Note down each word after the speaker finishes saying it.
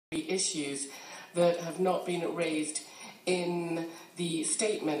issues that have not been raised in the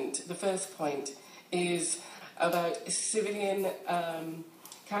statement. The first point is about civilian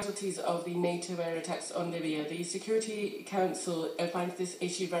casualties of the NATO air attacks on Libya. The Security Council finds this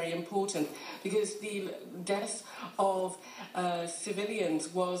issue very important because the deaths of civilians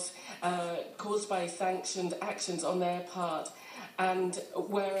was caused by sanctioned actions on their part, and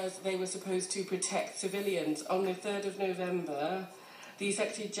whereas they were supposed to protect civilians, on the 3rd of November, the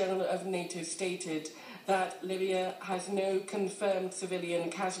Secretary General of NATO stated that Libya has no confirmed civilian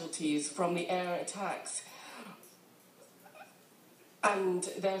casualties from the air attacks, and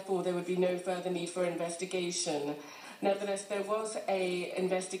therefore there would be no further need for investigation. Nevertheless, there was an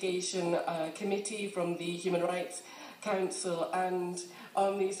investigation committee from the Human Rights Council, and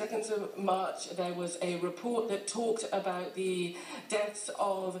on the 2nd of March there was a report that talked about the deaths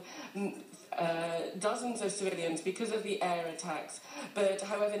of dozens of civilians because of the air attacks. But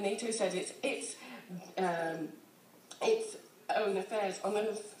however, NATO said its own affairs. On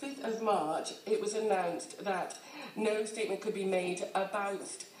the 5th of March, it was announced that no statement could be made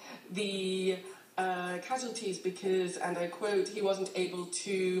about the casualties because, and I quote, he wasn't able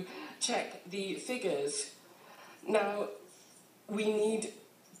to check the figures. Now,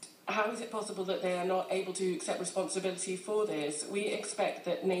 how is it possible that they are not able to accept responsibility for this? We expect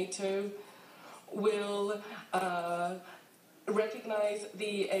that NATO will recognise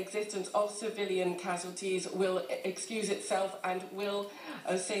the existence of civilian casualties, will excuse itself, and will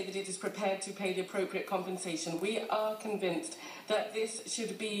say that it is prepared to pay the appropriate compensation. We are convinced that this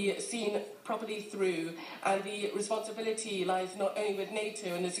should be seen properly through, and the responsibility lies not only with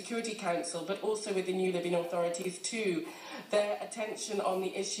NATO and the Security Council, but also with the new Libyan authorities too. Their attention on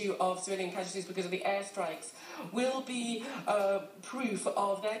the issue of civilian casualties because of the airstrikes will be proof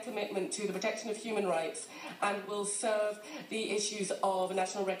of their commitment to the protection of human rights and will serve the issues of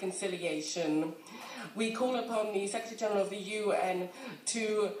national reconciliation. We call upon the Secretary General of the UN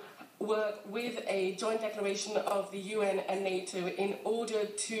to work with a joint declaration of the UN and NATO in order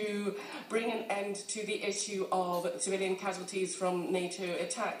to bring an end to the issue of civilian casualties from NATO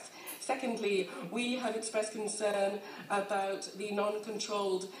attacks. Secondly, we have expressed concern about the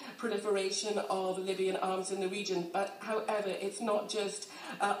non-controlled proliferation of Libyan arms in the region. But however, it's not just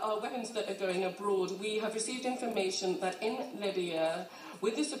our weapons that are going abroad. We have received information that in Libya,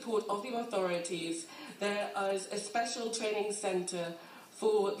 with the support of the authorities, there is a special training centre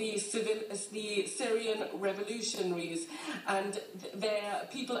for the Syrian revolutionaries, and their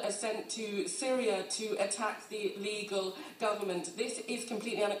people are sent to Syria to attack the legal government. This is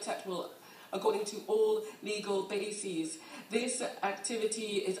completely unacceptable according to all legal bases. This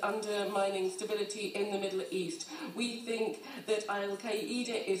activity is undermining stability in the Middle East. We think that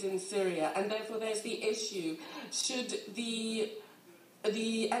Al-Qaeda is in Syria, and therefore there's the issue, should the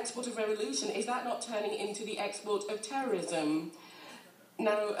export of revolution, is that not turning into the export of terrorism?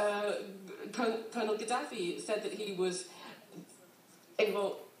 Now, Colonel Gaddafi said that he was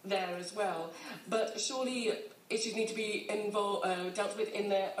involved there as well, but surely issues need to be dealt with in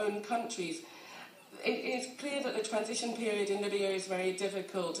their own countries. It is clear that the transition period in Libya is very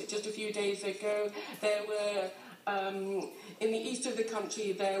difficult. Just a few days ago, there were in the east of the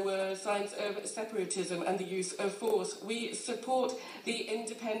country, there were signs of separatism and the use of force. We support the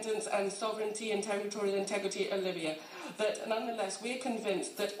independence and sovereignty and territorial integrity of Libya. But nonetheless, we're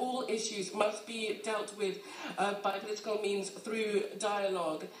convinced that all issues must be dealt with by political means through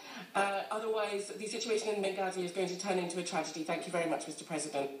dialogue. Otherwise, the situation in Benghazi is going to turn into a tragedy. Thank you very much, Mr.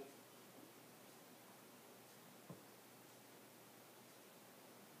 President.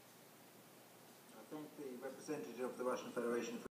 I thank the representative of the Russian Federation for